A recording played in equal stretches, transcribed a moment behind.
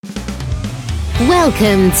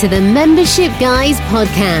Welcome to the Membership Guys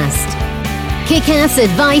podcast. Kick-ass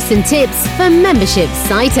advice and tips for membership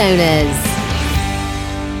site owners.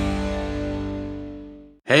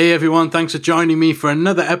 Hey everyone, thanks for joining me for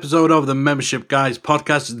another episode of the Membership Guys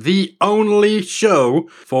podcast, the only show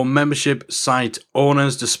for membership site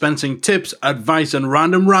owners dispensing tips, advice and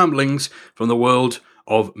random ramblings from the world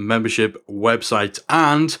of membership websites.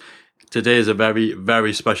 And today is a very,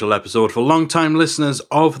 very special episode for long-time listeners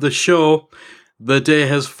of the show. The day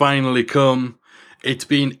has finally come. It's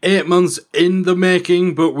been 8 months in the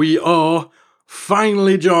making, but we are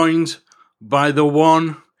finally joined by the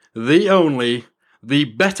one, the only, the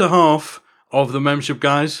better half of the Membership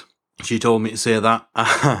Guys. She told me to say that.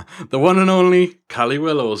 The one and only Callie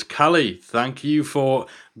Willows. Callie, thank you for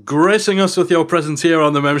gracing us with your presence here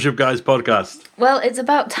on the Membership Guys podcast. Well, it's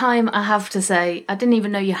about time, I have to say. I didn't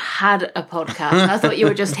even know you had a podcast. I thought you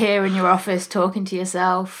were just here in your office talking to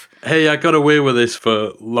yourself. Hey, I got away with this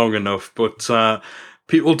for long enough, but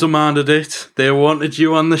people demanded it. They wanted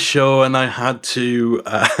you on the show, and I had to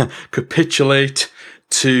capitulate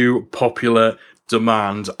to popular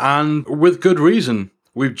demand, and with good reason.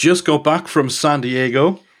 We've just got back from San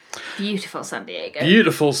Diego. Beautiful San Diego.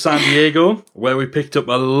 Beautiful San Diego, where we picked up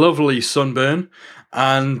a lovely sunburn.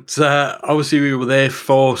 And obviously we were there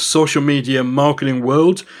for Social Media Marketing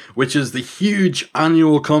World, which is the huge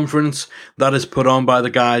annual conference that is put on by the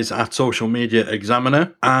guys at Social Media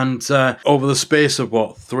Examiner. And over the space of,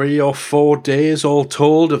 3 or 4 days all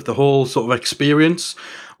told of the whole sort of experience,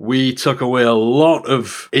 we took away a lot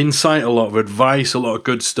of insight, a lot of advice, a lot of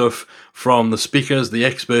good stuff from the speakers, the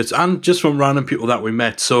experts, and just from random people that we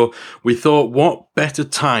met. So we thought, what better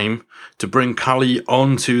time to bring Callie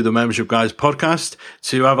onto the Membership Guys podcast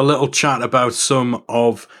to have a little chat about some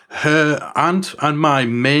of her and my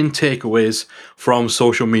main takeaways from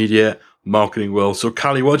Social Media Marketing World. So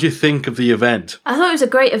Callie, what do you think of the event? I thought it was a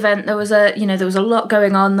great event. There was a lot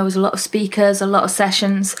going on. There was a lot of speakers, a lot of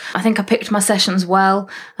sessions. I think I picked my sessions well.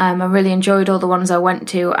 I really enjoyed all the ones I went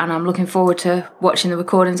to, and I'm looking forward to watching the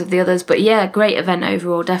recordings of the others. But yeah, great event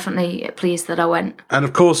overall. Definitely pleased that I went. And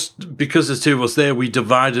of course, because there's two of us there, we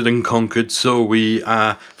divided and conquered. So we,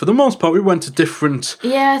 for the most part, we went to different...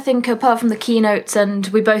 Yeah, I think apart from the keynotes, and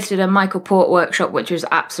we both did a Michael Port workshop, which was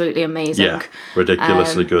absolutely amazing. Yeah,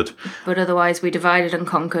 ridiculously good. But otherwise, we divided and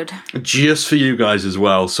conquered. Just for you guys as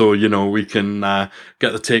well. So, we can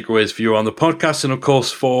get the takeaways for you on the podcast. And of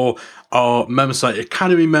course, for our Member Site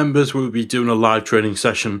Academy members, we'll be doing a live training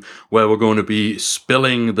session where we're going to be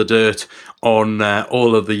spilling the dirt on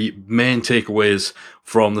all of the main takeaways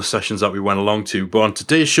from the sessions that we went along to. But on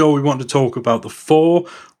today's show, we want to talk about the 4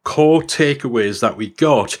 core takeaways that we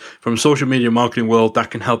got from Social Media Marketing World that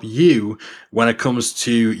can help you when it comes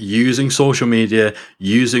to using social media,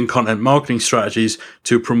 using content marketing strategies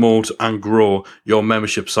to promote and grow your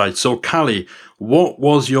membership site. So Callie, what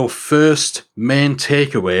was your first main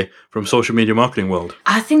takeaway from Social Media Marketing World?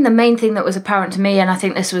 I think the main thing that was apparent to me, and I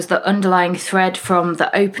think this was the underlying thread from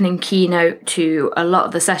the opening keynote to a lot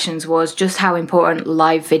of the sessions, was just how important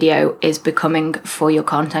live video is becoming for your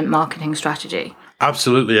content marketing strategy.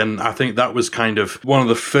 Absolutely, and I think that was kind of one of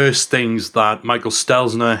the first things that Michael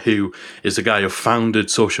Stelzner, who is the guy who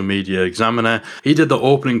founded Social Media Examiner, he did the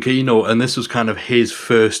opening keynote, and this was kind of his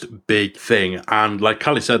first big thing. And like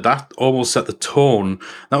Callie said, that almost set the tone.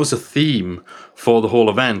 That was the theme for the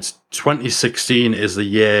whole event. 2016 is the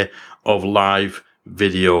year of live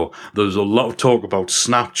video. There's a lot of talk about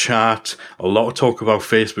Snapchat, a lot of talk about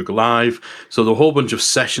Facebook Live. So the whole bunch of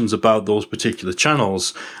sessions about those particular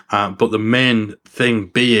channels. But the main thing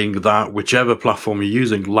being that whichever platform you're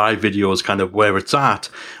using, live video is kind of where it's at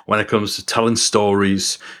when it comes to telling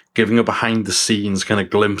stories, giving a behind the scenes kind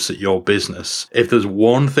of glimpse at your business. If there's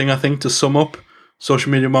one thing I think to sum up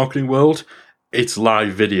Social Media Marketing World, it's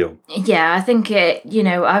live video. Yeah, I think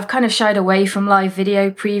I've kind of shied away from live video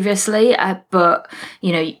previously, but,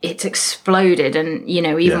 it's exploded. And,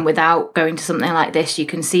 even without going to something like this, you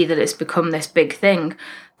can see that it's become this big thing.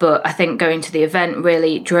 But I think going to the event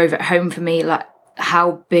really drove it home for me, like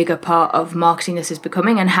how big a part of marketing this is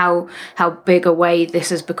becoming, and how big a way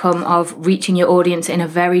this has become of reaching your audience in a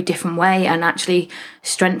very different way and actually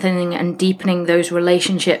strengthening and deepening those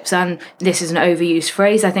relationships. And this is an overused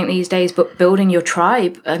phrase, I think, these days, but building your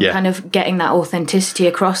tribe and kind of getting that authenticity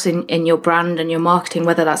across in your brand and your marketing,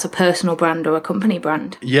 whether that's a personal brand or a company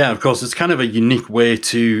brand. Yeah, of course, it's kind of a unique way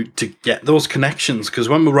to get those connections, because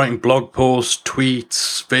when we're writing blog posts,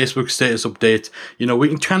 tweets, Facebook status updates, we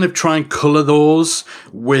can kind of try and colour those videos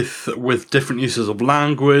with different uses of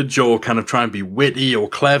language, or kind of try and be witty or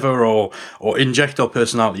clever, or inject our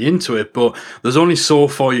personality into it. But there's only so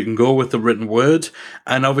far you can go with the written word.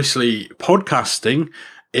 And obviously podcasting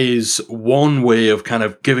is one way of kind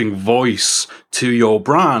of giving voice to your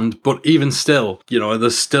brand, but even still,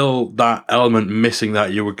 there's still that element missing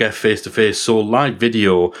that you would get face to face. So live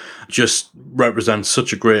video just represents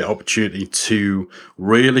such a great opportunity to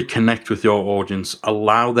really connect with your audience,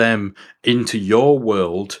 allow them into your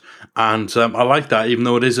world. And I like that, even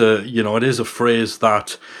though it is a phrase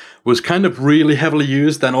that was kind of really heavily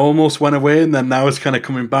used, then almost went away, and then now it's kind of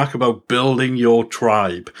coming back about building your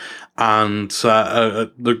tribe. And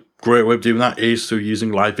the great way of doing that is through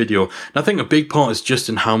using live video. And I think a big part is just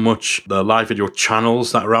in how much the live video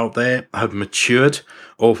channels that are out there have matured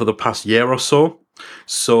over the past year or so.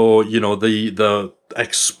 So, the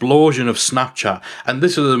explosion of Snapchat, and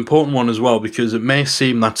this is an important one as well, because it may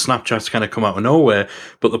seem that Snapchat's kind of come out of nowhere,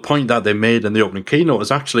 but the point that they made in the opening keynote is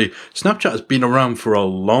actually Snapchat has been around for a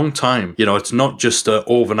long time. It's not just an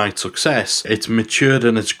overnight success. It's matured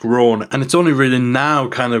and it's grown, and it's only really now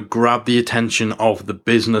kind of grabbed the attention of the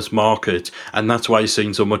business market, and that's why you're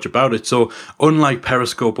seeing so much about it. So unlike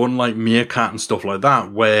Periscope, unlike Meerkat and stuff like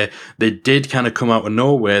that, where they did kind of come out of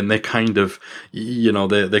nowhere and they kind of,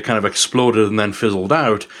 they kind of exploded and then fizzled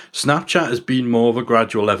out, Snapchat has been more of a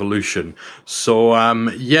gradual evolution. So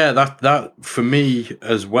that for me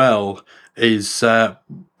as well is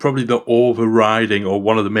probably the overriding, or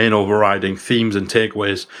one of the main overriding themes and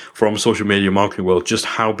takeaways from social media marketing world, just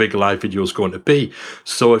how big live video is going to be.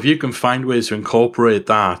 So if you can find ways to incorporate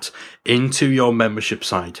that into your membership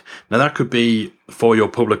site, now that could be for your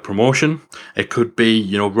public promotion. It could be,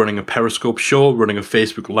 running a Periscope show, running a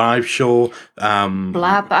Facebook Live show.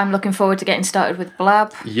 Blab. I'm looking forward to getting started with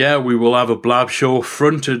Blab. Yeah, we will have a Blab show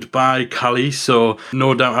fronted by Callie. So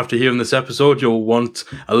no doubt after hearing this episode, you'll want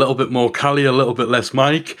a little bit more Callie, a little bit less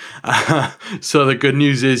Mike. So the good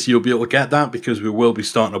news is you'll be able to get that, because we will be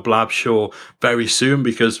starting a Blab show very soon,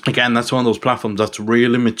 because again, that's one of those platforms that's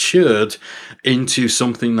really matured into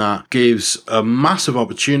something that gives a massive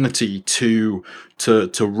opportunity to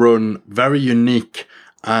run very unique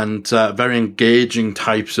and very engaging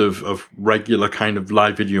types of regular kind of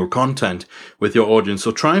live video content with your audience.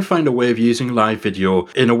 So try and find a way of using live video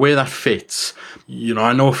in a way that fits.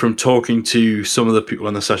 I know from talking to some of the people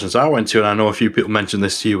in the sessions I went to, and I know a few people mentioned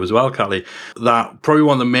this to you as well, Callie, that probably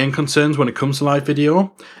one of the main concerns when it comes to live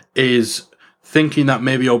video is thinking that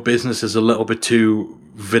maybe your business is a little bit too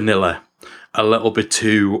vanilla, a little bit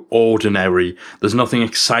too ordinary. There's nothing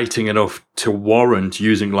exciting enough to warrant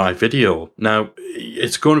using live video. Now,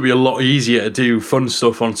 it's going to be a lot easier to do fun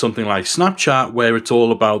stuff on something like Snapchat, where it's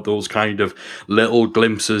all about those kind of little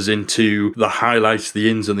glimpses into the highlights, the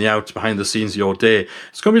ins and the outs behind the scenes of your day.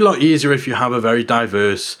 It's going to be a lot easier if you have a very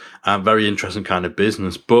diverse and very interesting kind of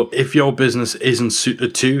business. But if your business isn't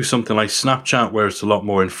suited to something like Snapchat, where it's a lot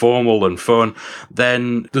more informal and fun,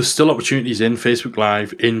 then there's still opportunities in Facebook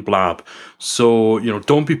Live, in Blab. So,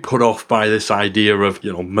 don't be put off by this idea of,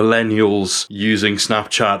 millennials using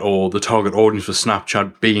Snapchat, or the target audience for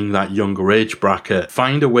Snapchat being that younger age bracket.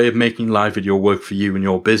 Find a way of making live video work for you and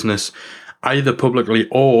your business, either publicly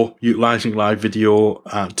or utilizing live video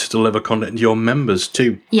to deliver content to your members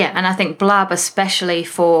too. Yeah, and I think Blab, especially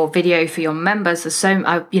for video for your members, there's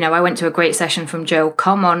I went to a great session from Joe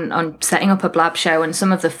Com on setting up a Blab show, and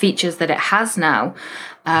some of the features that it has now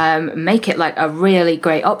make it like a really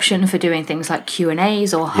great option for doing things like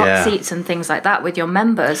Q&As or hot seats and things like that with your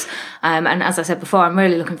members. And as I said before, I'm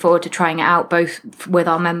really looking forward to trying it out both with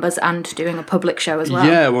our members and doing a public show as well.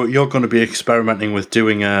 Yeah, well, you're going to be experimenting with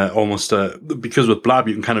doing because with Blab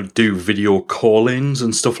you can kind of do video call-ins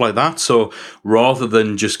and stuff like that. So rather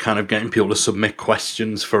than just kind of getting people to submit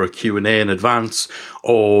questions for a Q&A in advance,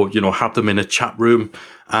 or have them in a chat room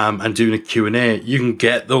and doing a Q&A, you can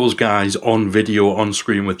get those guys on video on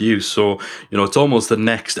screen with you. So, it's almost the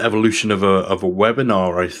next evolution of a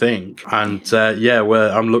webinar, I think. And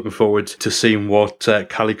I'm looking forward to seeing what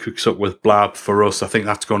Callie cooks up with Blab for us. I think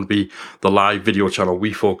that's going to be the live video channel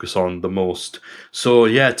we focus on the most. So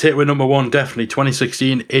takeaway number one, definitely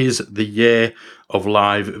 2016 is the year of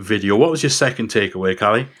live video. What was your second takeaway,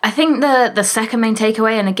 Callie? I think the second main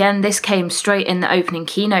takeaway, and again, this came straight in the opening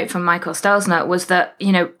keynote from Michael Stelzner, was that,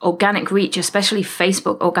 organic reach, especially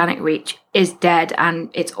Facebook organic reach, is dead, and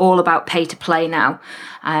it's all about pay to play now.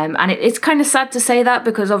 And it's kind of sad to say that,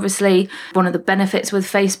 because obviously one of the benefits with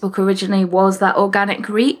Facebook originally was that organic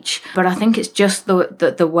reach, but I think it's just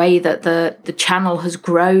the way that the channel has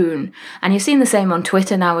grown. And you've seen the same on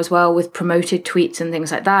Twitter now as well, with promoted tweets and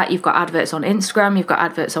things like that. You've got adverts on Instagram, you've got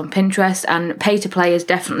adverts on Pinterest, and pay to play is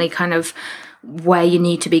definitely kind of where you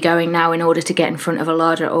need to be going now in order to get in front of a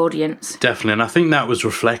larger audience. Definitely. And I think that was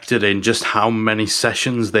reflected in just how many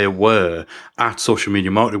sessions there were at Social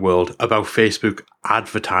Media Marketing World about Facebook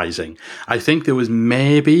advertising. I think there was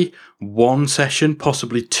maybe one session,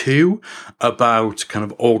 possibly two, about kind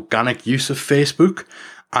of organic use of Facebook.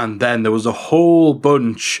 And then there was a whole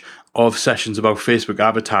bunch of sessions about Facebook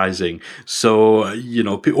advertising. So,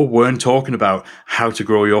 people weren't talking about how to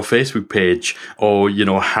grow your Facebook page or,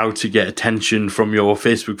 how to get attention from your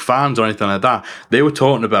Facebook fans or anything like that. They were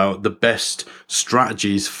talking about the best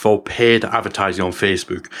strategies for paid advertising on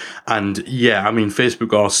Facebook. And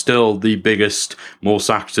Facebook are still the biggest, most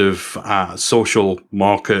active social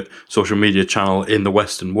media channel in the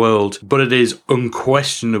Western world, but it is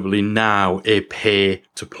unquestionably now a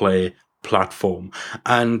pay-to-play platform,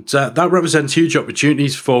 and that represents huge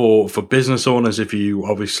opportunities for business owners. If you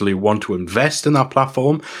obviously want to invest in that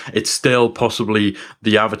platform, it's still possibly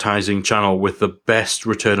the advertising channel with the best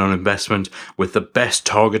return on investment, with the best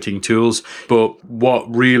targeting tools. But what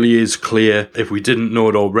really is clear, if we didn't know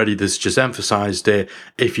it already, this just emphasized it,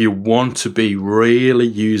 if you want to be really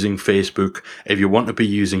using Facebook, if you want to be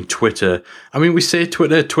using Twitter, we say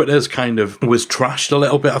Twitter's kind of was trashed a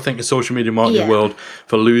little bit, I think, in social media marketing world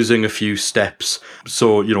for losing a few steps.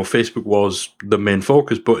 So, Facebook was the main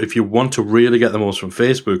focus, but if you want to really get the most from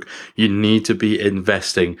Facebook, you need to be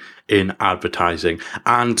investing in advertising.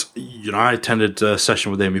 And, I attended a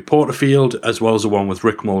session with Amy Porterfield as well as the one with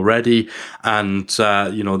Rick Mulready, and,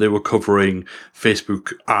 they were covering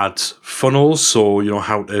Facebook ads funnels. So,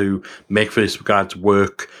 how to make Facebook ads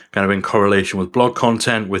work kind of in correlation with blog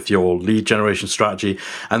content, with your lead generation strategy.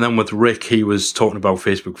 And then with Rick, he was talking about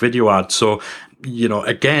Facebook video ads. So,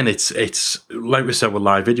 again, it's like we said with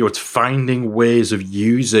live video, it's finding ways of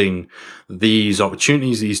using these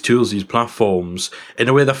opportunities, these tools, these platforms in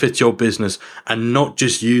a way that fits your business, and not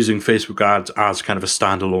just using Facebook ads as kind of a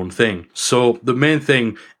standalone thing. So the main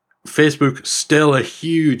thing, Facebook still a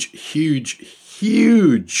huge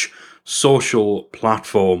social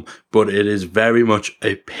platform, but it is very much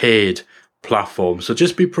a paid platform. So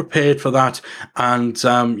just be prepared for that, and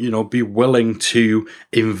be willing to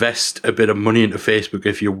invest a bit of money into Facebook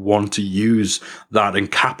if you want to use that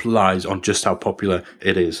and capitalize on just how popular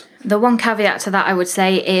it is. The one caveat to that I would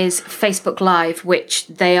say is Facebook Live, which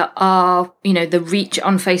they are, the reach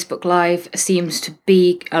on Facebook Live seems to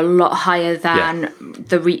be a lot higher than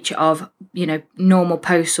the reach of, normal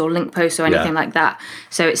posts or link posts or anything like that.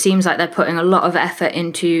 So it seems like they're putting a lot of effort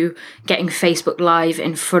into getting Facebook Live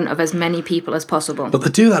in front of as many people as possible. But they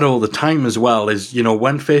do that all the time as well, is,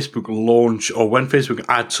 when Facebook launch or when Facebook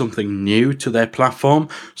add something new to their platform.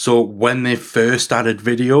 So when they first added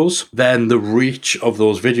videos, then the reach of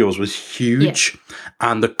those videos was huge,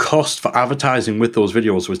 and the cost for advertising with those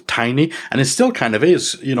videos was tiny, and it still kind of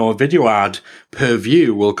is. A video ad per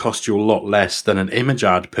view will cost you a lot less than an image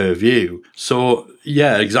ad per view. So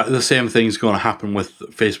exactly the same thing is going to happen with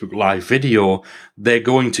Facebook Live video. They're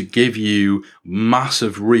going to give you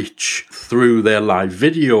massive reach through their live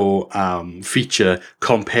video feature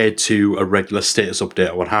compared to a regular status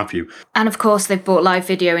update or what have you. And of course, they've brought live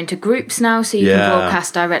video into groups now, so you can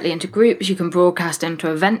broadcast directly into groups. You can broadcast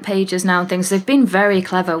into event pages now and things. They've been very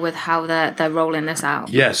clever with how they're rolling this out.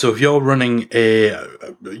 Yeah, so if you're running a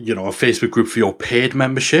Facebook group for your paid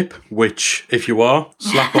membership, which if you are,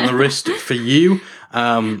 slap on the wrist for you.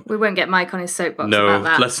 We won't get Mike on his soapbox about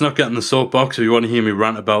that. No, let's not get in the soapbox. If you want to hear me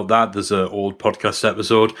rant about that, there's an old podcast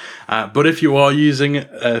episode. But if you are using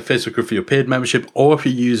a Facebook group for your paid membership, or if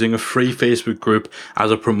you're using a free Facebook group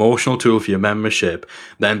as a promotional tool for your membership,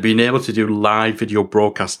 then being able to do live video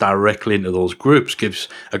broadcasts directly into those groups gives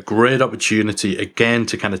a great opportunity, again,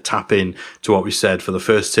 to kind of tap in to what we said for the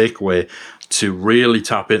first takeaway, to really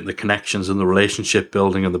tap into the connections and the relationship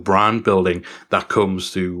building and the brand building that comes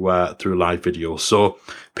through live video. So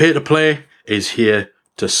pay to play is here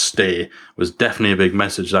to stay was definitely a big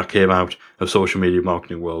message that came out of Social Media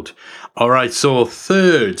Marketing World. All right, so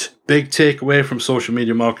third big takeaway from Social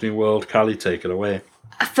Media Marketing World. Callie, take it away.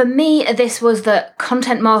 For me, this was that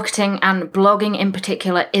content marketing and blogging in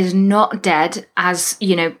particular is not dead, as,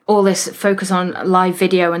 all this focus on live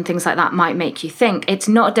video and things like that might make you think. It's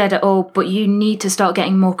not dead at all, but you need to start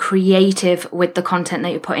getting more creative with the content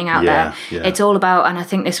that you're putting out there. Yeah. It's all about, and I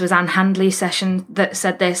think this was Anne Handley's session that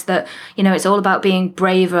said this, that, it's all about being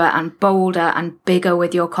braver and bolder and bigger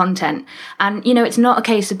with your content. And, it's not a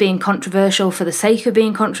case of being controversial for the sake of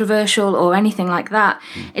being controversial or anything like that.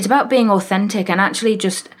 It's about being authentic and actually just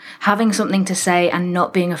just having something to say and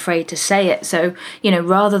not being afraid to say it. So,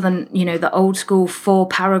 rather than, the old school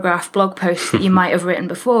 4-paragraph blog posts that you might have written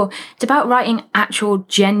before, it's about writing actual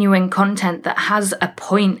genuine content that has a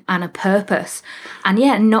point and a purpose.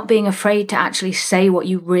 And not being afraid to actually say what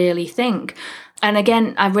you really think. And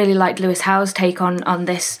again, I really liked Lewis Howe's take on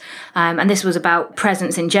this. And this was about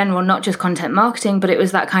presence in general, not just content marketing, but it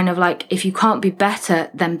was that kind of like, if you can't be better,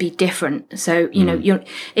 then be different. So,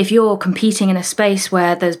 if you're competing in a space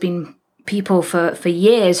where there's been people for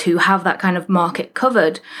years who have that kind of market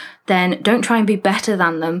covered, then don't try and be better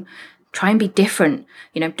than them. Try and be different.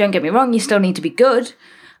 Don't get me wrong, you still need to be good,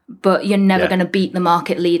 but you're never going to beat the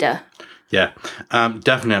market leader. Yeah,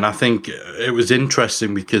 definitely. And I think it was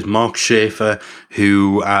interesting because Mark Schaefer,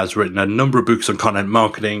 who has written a number of books on content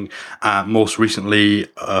marketing, most recently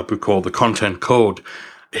a book called The Content Code,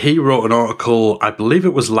 he wrote an article, I believe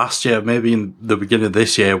it was last year, maybe in the beginning of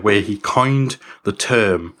this year, where he coined the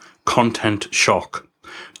term content shock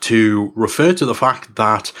to refer to the fact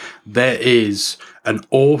that there is an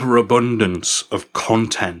overabundance of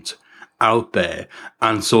content out there,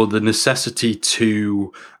 and so the necessity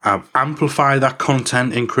to amplify that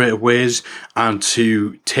content in creative ways and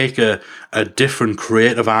to take a different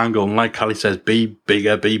creative angle, and like Callie says, be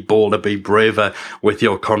bigger, be bolder, be braver with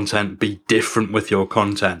your content, be different with your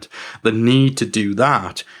content. The need to do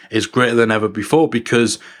that is greater than ever before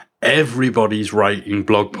because everybody's writing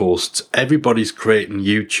blog posts, everybody's creating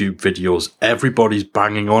YouTube videos, everybody's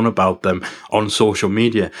banging on about them on social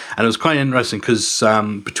media. And it was quite interesting because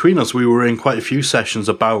between us, we were in quite a few sessions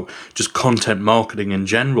about just content marketing in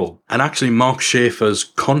general. And actually, Mark Schaefer's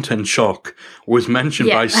content shock was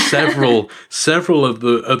mentioned by several of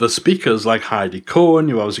the other speakers, like Heidi Cohen.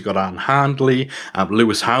 You obviously got Anne Handley,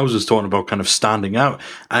 Lewis Howes was talking about kind of standing out.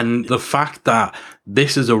 And the fact that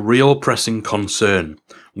this is a real pressing concern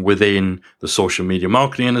within the social media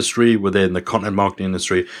marketing industry, within the content marketing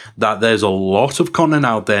industry, that there's a lot of content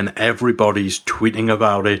out there and everybody's tweeting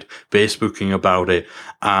about it, Facebooking about it,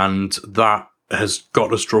 and that has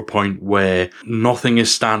got us to a point where nothing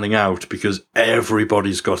is standing out because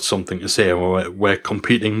everybody's got something to say. We're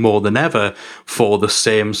competing more than ever for the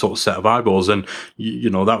same sort of set of eyeballs. And,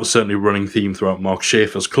 that was certainly a running theme throughout Mark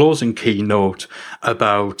Schaefer's closing keynote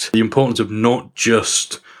about the importance of not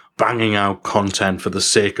just banging out content for the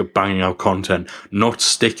sake of banging out content, not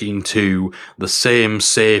sticking to the same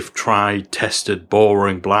safe, tried, tested,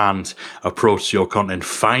 boring, bland approach to your content,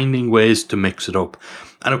 finding ways to mix it up.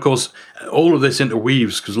 And of course, all of this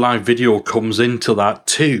interweaves because live video comes into that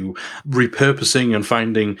too, repurposing and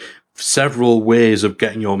finding several ways of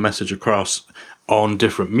getting your message across on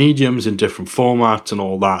different mediums, in different formats and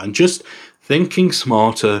all that. And just thinking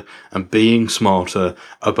smarter and being smarter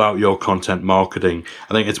about your content marketing.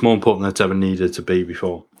 I think it's more important than it's ever needed to be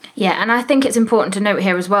before. Yeah, and I think it's important to note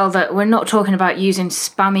here as well that we're not talking about using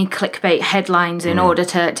spammy clickbait headlines in order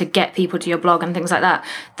to get people to your blog and things like that.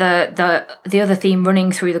 The other theme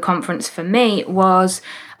running through the conference for me was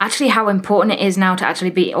actually how important it is now to actually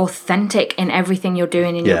be authentic in everything you're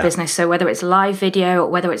doing in your business. So whether it's live video or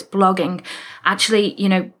whether it's blogging, actually,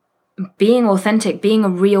 being authentic, being a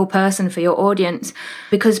real person for your audience,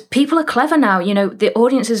 because people are clever now. The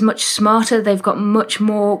audience is much smarter. They've got much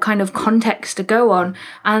more kind of context to go on,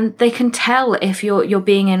 and they can tell if you're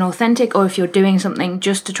being inauthentic or if you're doing something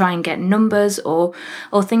just to try and get numbers or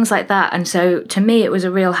things like that. And so to me, it was a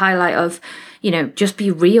real highlight of, just be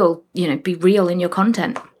real, be real in your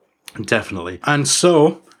content. Definitely. And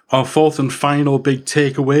so our fourth and final big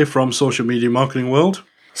takeaway from social media marketing world: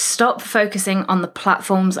 stop focusing on the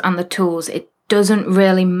platforms and the tools. It doesn't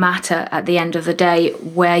really matter at the end of the day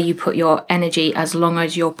where you put your energy as long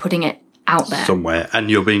as you're putting it out there somewhere and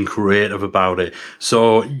you're being creative about it.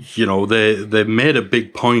 So, they made a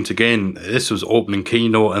big point again. This was opening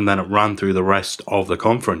keynote and then it ran through the rest of the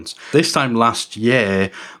conference. This time last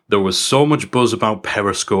year, there was so much buzz about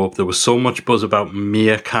Periscope. There was so much buzz about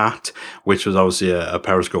Meerkat, which was obviously a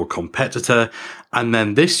Periscope competitor. And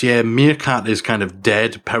then this year, Meerkat is kind of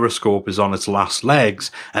dead. Periscope is on its last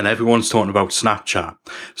legs and everyone's talking about Snapchat.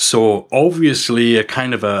 So obviously a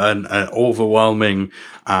kind of an overwhelming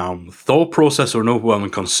thought process or an overwhelming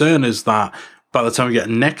concern is that by the time we get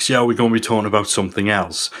next year, we're going to be talking about something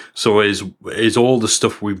else. So is all the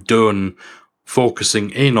stuff we've done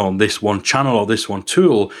focusing in on this one channel or this one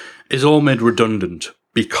tool is all made redundant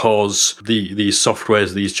because these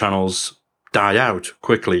softwares, these channels die out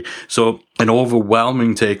quickly. So an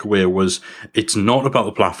overwhelming takeaway was it's not about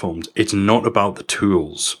the platforms. It's not about the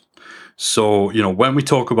tools. So, when we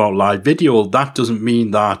talk about live video, that doesn't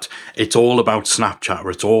mean that it's all about Snapchat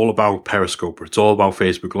or it's all about Periscope or it's all about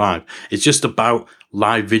Facebook Live. It's just about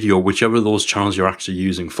live video, whichever of those channels you're actually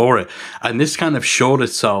using for it. And this kind of showed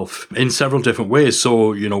itself in several different ways.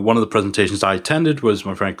 So, one of the presentations I attended was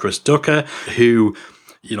my friend Chris Ducker, who,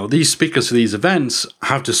 these speakers for these events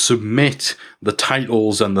have to submit the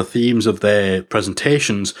titles and the themes of their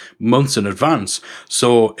presentations months in advance.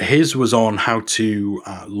 So his was on how to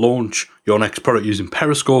launch your next product using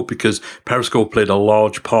Periscope, because Periscope played a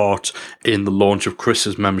large part in the launch of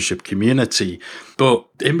Chris's membership community. But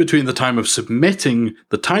in between the time of submitting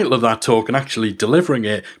the title of that talk and actually delivering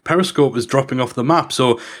it, Periscope was dropping off the map.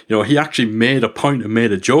 So, he actually made a point and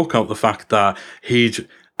made a joke out of the fact that he'd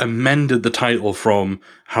amended the title from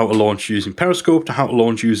how to launch using Periscope to how to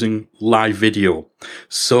launch using live video.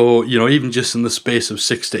 So, even just in the space of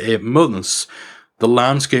 6 to 8 months, the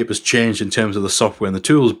landscape has changed in terms of the software and the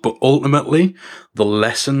tools, but ultimately the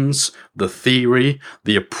lessons, the theory,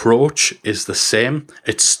 the approach is the same.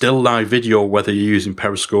 It's still live video, whether you're using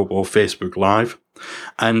Periscope or Facebook Live.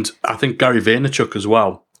 And I think Gary Vaynerchuk as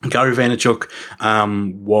well. Gary Vaynerchuk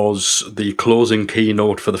was the closing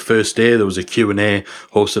keynote for the first day. There was a Q&A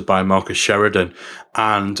hosted by Marcus Sheridan.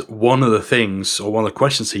 And one of the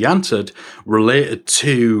questions he answered related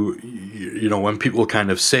to, when people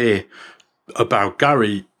kind of say about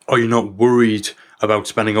Gary, are you not worried about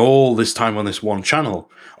spending all this time on this one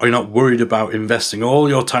channel? Are you not worried about investing all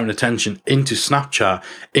your time and attention into Snapchat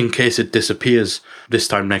in case it disappears this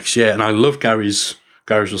time next year? And I love Gary's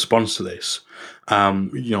response to this.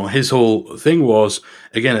 His whole thing was,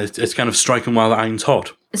 again, it's kind of striking while the iron's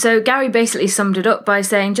hot. So Gary basically summed it up by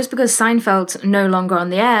saying just because Seinfeld's no longer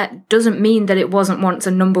on the air doesn't mean that it wasn't once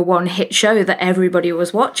a number one hit show that everybody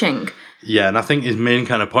was watching. Yeah, and I think his main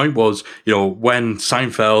kind of point was, when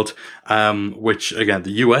Seinfeld, which again,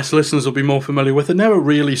 the US listeners will be more familiar with, it never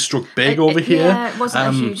really struck big over here. Yeah, it wasn't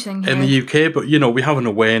a huge thing here. In the UK, but, we have an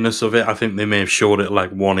awareness of it. I think they may have showed it at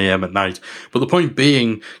like 1 a.m. at night. But the point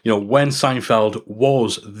being, when Seinfeld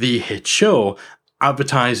was the hit show,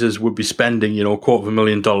 advertisers would be spending,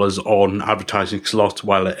 $250,000 on advertising slots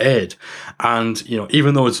while it aired. And,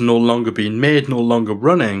 even though it's no longer being made, no longer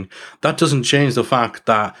running, that doesn't change the fact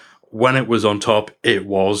that when it was on top, it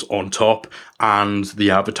was on top, and the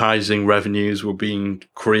advertising revenues were being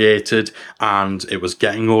created and it was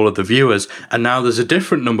getting all of the viewers. And now there's a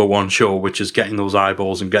different number one show, which is getting those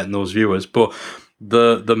eyeballs and getting those viewers. But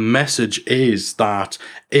the message is that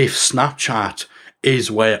if Snapchat is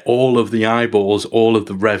where all of the eyeballs, all of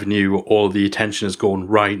the revenue, all of the attention is going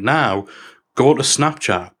right now, go to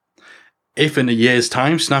Snapchat. If in a year's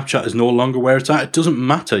time Snapchat is no longer where it's at, it doesn't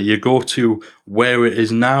matter. You go to where it is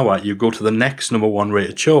now at. You go to the next number one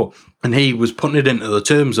rated show. And he was putting it into the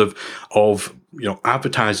terms of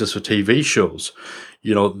advertisers for TV shows.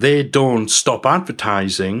 They don't stop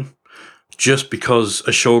advertising just because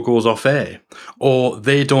a show goes off air, or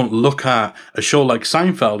they don't look at a show like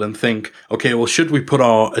Seinfeld and think, okay, well, should we put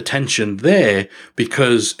our attention there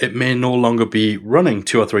because it may no longer be running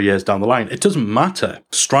 2 or 3 years down the line? It doesn't matter.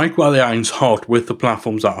 Strike while the iron's hot with the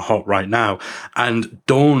platforms that are hot right now, and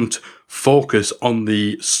don't focus on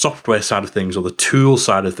the software side of things or the tool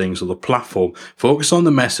side of things or the platform. Focus on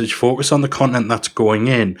the message, focus on the content that's going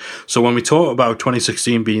in. So when we talk about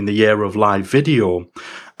 2016 being the year of live video,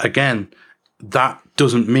 again, that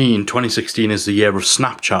doesn't mean 2016 is the year of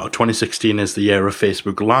Snapchat or 2016 is the year of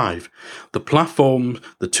Facebook Live. The platform,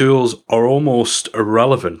 the tools are almost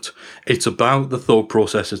irrelevant. It's about the thought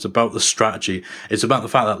process. It's about the strategy. It's about the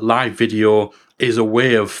fact that live video is a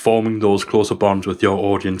way of forming those closer bonds with your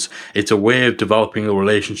audience. It's a way of developing a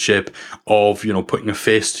relationship of, putting a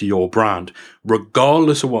face to your brand.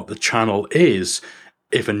 Regardless of what the channel is,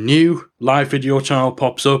 if a new live video channel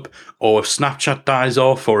pops up, or if Snapchat dies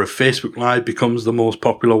off, or if Facebook Live becomes the most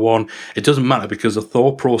popular one, it doesn't matter because the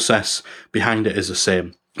thought process behind it is the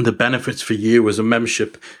same. The benefits for you as a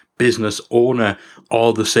membership business owner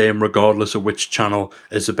are the same regardless of which channel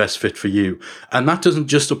is the best fit for you. And that doesn't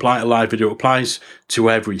just apply to live video, it applies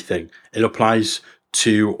to everything. It applies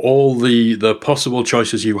to all the possible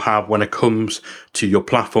choices you have when it comes to your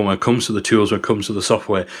platform, when it comes to the tools, when it comes to the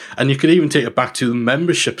software. And you could even take it back to the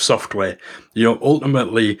membership software.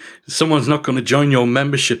 Ultimately, someone's not going to join your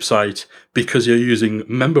membership site because you're using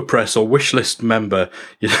MemberPress or Wishlist Member.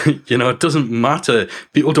 It doesn't matter.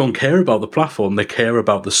 People don't care about the platform. They care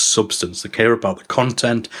about the substance. They care about the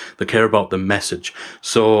content. They care about the message.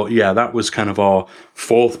 So yeah, that was kind of our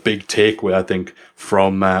fourth big takeaway, I think,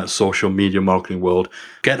 from social media marketing world.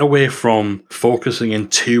 Get away from focusing in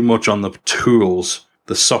too much on the tools,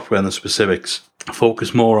 the software and the specifics.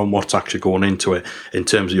 Focus more on what's actually going into it in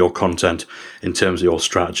terms of your content, in terms of your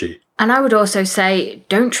strategy. And I would also say,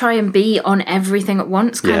 don't try and be on everything at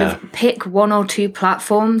once. Kind of pick one or two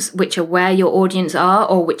platforms which are where your audience are,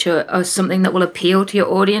 or which are something that will appeal to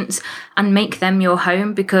your audience, and make them your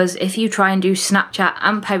home. Because if you try and do Snapchat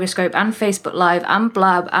and Periscope and Facebook Live and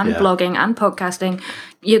Blab and blogging and podcasting,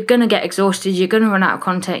 you're going to get exhausted, you're going to run out of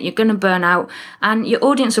content, you're going to burn out, and your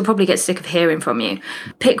audience will probably get sick of hearing from you.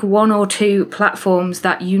 Pick one or two platforms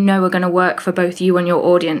that you know are going to work for both you and your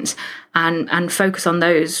audience, and focus on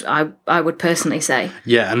those, I would personally say.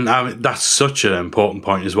 Yeah, and that's such an important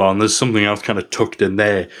point as well. And there's something else kind of tucked in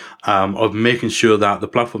there of making sure that the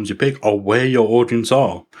platforms you pick are where your audience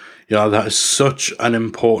are. You know, that is such an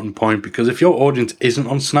important point, because if your audience isn't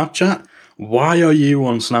on Snapchat, why are you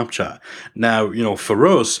on Snapchat? Now, you know, for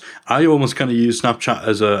us, I almost kind of use Snapchat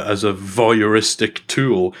as a voyeuristic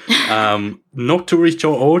tool, not to reach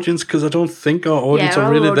our audience, because I don't think our audience are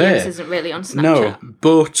really there. Our audience isn't really on Snapchat. No,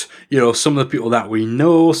 but, you know, some of the people that we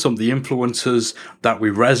know, some of the influencers that we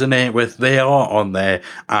resonate with, they are on there.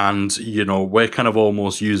 And, you know, we're kind of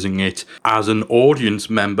almost using it as an audience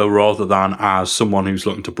member rather than as someone who's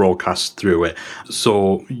looking to broadcast through it.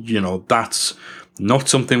 So, you know, that's not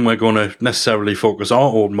something we're going to necessarily focus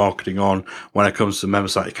our own marketing on when it comes to Member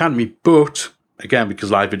Site Academy. But again,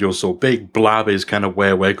 because live video is so big, Blab is kind of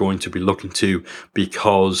where we're going to be looking to,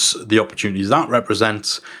 because the opportunities that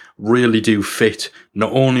represents really do fit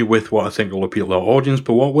not only with what I think will appeal to our audience,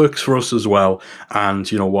 but what works for us as well,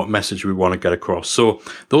 and, you know, what message we want to get across. So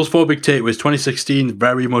those 4 big takeaways. 2016,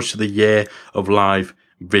 very much the year of live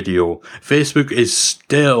video. Facebook is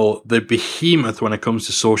still the behemoth when it comes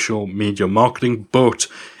to social media marketing, but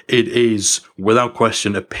it is without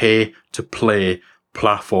question a pay-to-play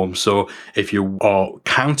platform. So if you are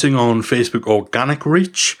counting on Facebook organic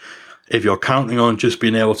reach, if you're counting on just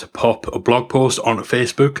being able to pop a blog post onto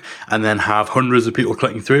Facebook and then have hundreds of people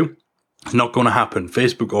clicking through, it's not going to happen.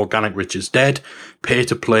 Facebook organic reach is dead.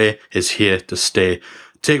 Pay-to-play is here to stay.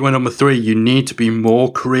 Takeaway number 3, you need to be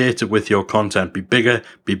more creative with your content. Be bigger,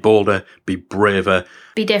 be bolder, be braver.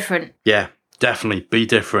 Be different. Yeah, definitely be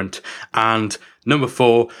different. And number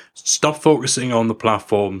 4, stop focusing on the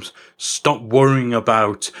platforms. Stop worrying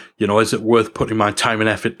about, you know, is it worth putting my time and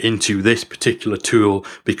effort into this particular tool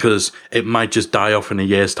because it might just die off in a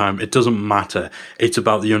year's time. It doesn't matter. It's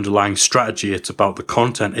about the underlying strategy. It's about the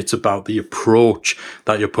content. It's about the approach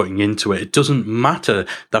that you're putting into it. It doesn't matter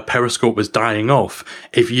that Periscope is dying off.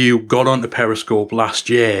 If you got onto Periscope last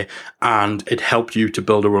year and it helped you to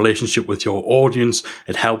build a relationship with your audience,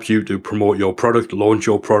 it helped you to promote your product, launch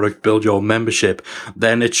your product, build your membership,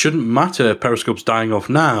 then it shouldn't matter if Periscope's dying off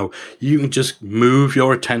now. You can just move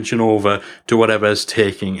your attention over to whatever is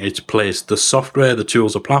taking its place. The software, the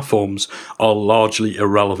tools, the platforms are largely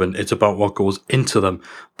irrelevant. It's about what goes into them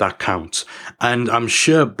that counts. And I'm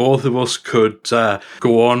sure both of us could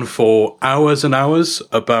go on for hours and hours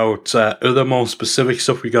about other more specific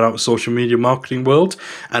stuff we got out of social media marketing world.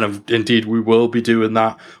 And indeed, we will be doing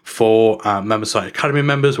that for Member Site Academy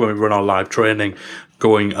members when we run our live training,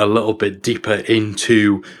 going a little bit deeper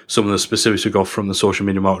into some of the specifics we got from the Social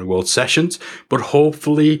Media Marketing World sessions. But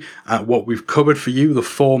hopefully what we've covered for you, the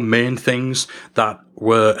 4 main things that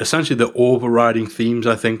were essentially the overriding themes,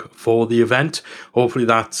 I think, for the event. Hopefully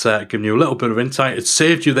that's given you a little bit of insight. It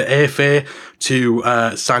saved you the airfare to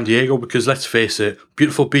San Diego, because let's face it,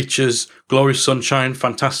 beautiful beaches, glorious sunshine,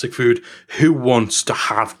 fantastic food. Who wants to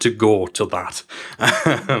have to go to that?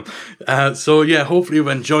 So yeah, hopefully you've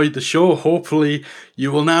enjoyed the show. Hopefully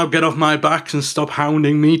you will now get off my back and stop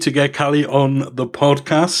hounding me to get Callie on the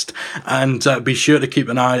podcast. And be sure to keep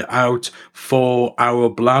an eye out for our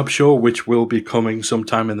Blab show, which will be coming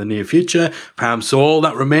sometime in the near future. So all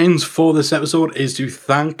that remains for this episode is to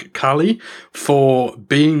thank Callie for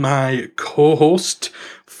being my co-host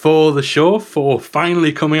for the show, for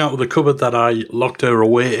finally coming out of the cupboard that I locked her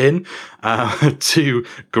away in, to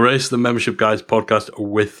grace the Membership Guys podcast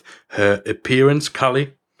with her appearance.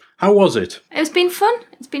 Callie, how was it? It's been fun.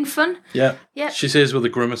 It's been fun. Yeah. Yeah. She says with a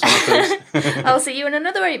grimace on her face. I'll see you in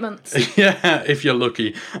another 8 months. Yeah, if you're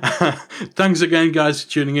lucky. Thanks again, guys,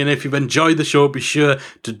 for tuning in. If you've enjoyed the show, be sure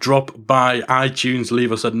to drop by iTunes,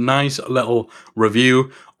 leave us a nice little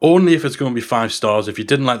review. Only if it's going to be 5 stars. If you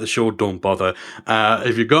didn't like the show, don't bother.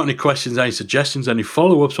 If you've got any questions, any suggestions, any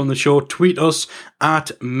follow-ups on the show, tweet us at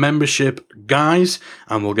Membership Guys,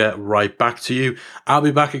 and we'll get right back to you. I'll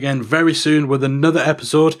be back again very soon with another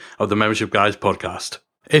episode of the Membership Guys podcast.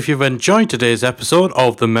 If you've enjoyed today's episode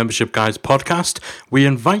of the Membership Guys podcast, we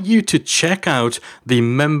invite you to check out the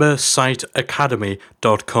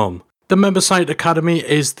membersiteacademy.com. The Member Site Academy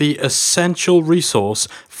is the essential resource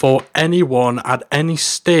for anyone at any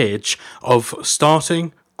stage of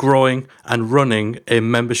starting, growing, and running a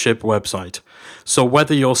membership website. So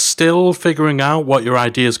whether you're still figuring out what your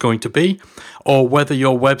idea is going to be, or whether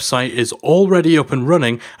your website is already up and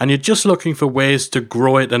running and you're just looking for ways to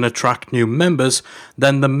grow it and attract new members,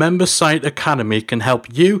 then the Member Site Academy can help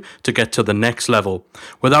you to get to the next level.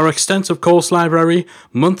 With our extensive course library,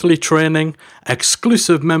 monthly training,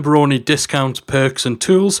 exclusive member-only discounts, perks and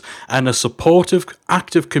tools, and a supportive,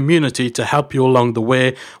 active community to help you along the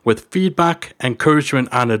way with feedback, encouragement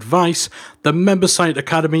and advice, the Member Site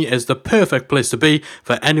Academy is the perfect place to be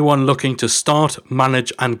for anyone looking to start,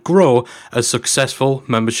 manage and grow a successful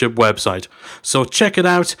membership website. So check it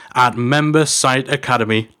out at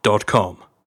membersiteacademy.com.